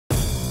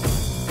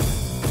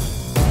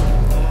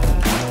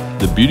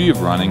The beauty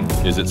of running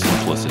is its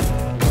simplicity.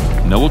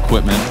 No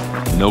equipment,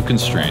 no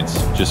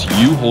constraints, just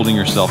you holding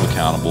yourself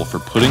accountable for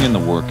putting in the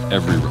work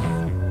every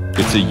run.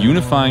 It's a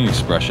unifying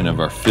expression of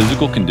our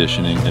physical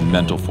conditioning and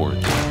mental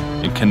fortitude.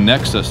 It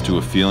connects us to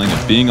a feeling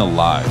of being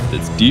alive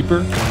that's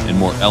deeper and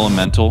more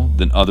elemental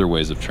than other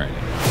ways of training.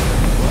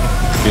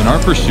 In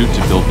our pursuit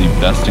to build the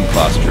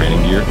best-in-class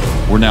training gear,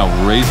 we're now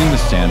raising the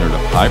standard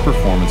of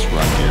high-performance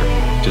run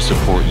gear to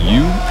support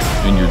you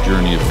in your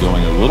journey of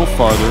going a little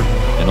farther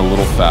and a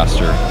little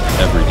faster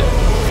every day.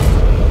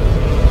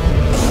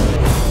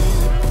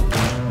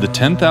 The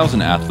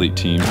 10,000 Athlete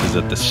team is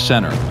at the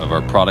center of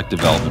our product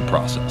development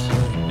process,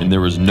 and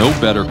there is no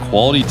better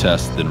quality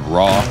test than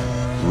raw,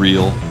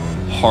 real,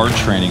 hard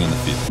training in the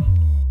field.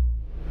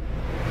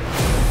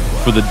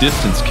 For the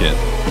distance kit,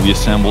 we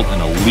assembled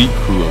an elite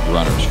crew of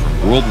runners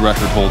from world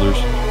record holders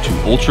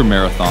to ultra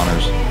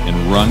marathoners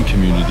and run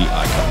community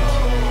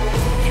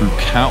icons. Through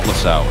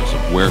countless hours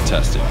of wear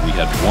testing, we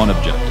had one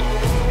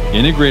objective: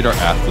 integrate our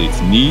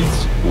athletes'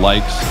 needs,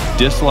 likes,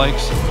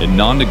 dislikes, and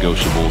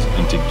non-negotiables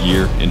into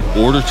gear in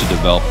order to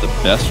develop the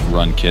best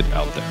run kit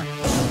out there.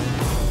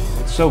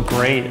 What's so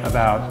great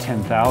about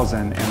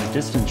 10,000 and the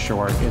distance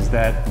short is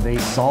that they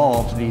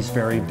solved these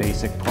very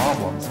basic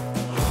problems.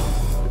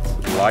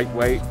 It's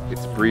lightweight,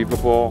 it's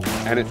breathable,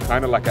 and it's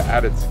kind of like an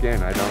added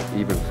skin. I don't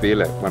even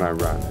feel it when I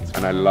run,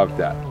 and I love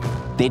that.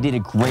 They did a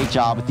great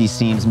job with these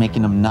seams,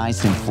 making them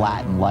nice and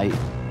flat and light.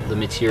 The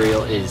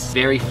material is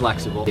very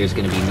flexible. There's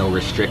going to be no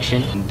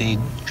restriction. They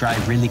dry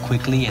really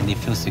quickly and they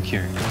feel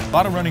secure. A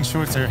lot of running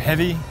shorts are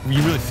heavy.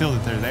 You really feel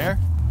that they're there,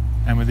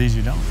 and with these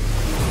you don't.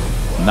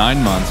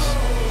 9 months,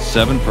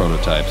 7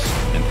 prototypes,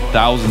 and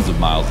thousands of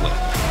miles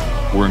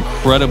later, we're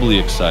incredibly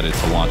excited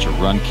to launch a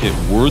run kit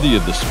worthy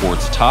of the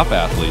sport's top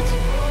athletes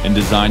and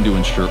designed to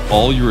ensure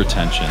all your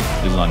attention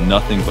is on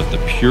nothing but the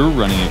pure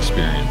running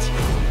experience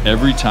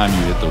every time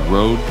you hit the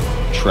road,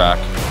 track,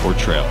 or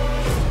trail.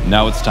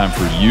 Now it's time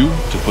for you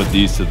to put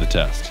these to the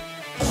test.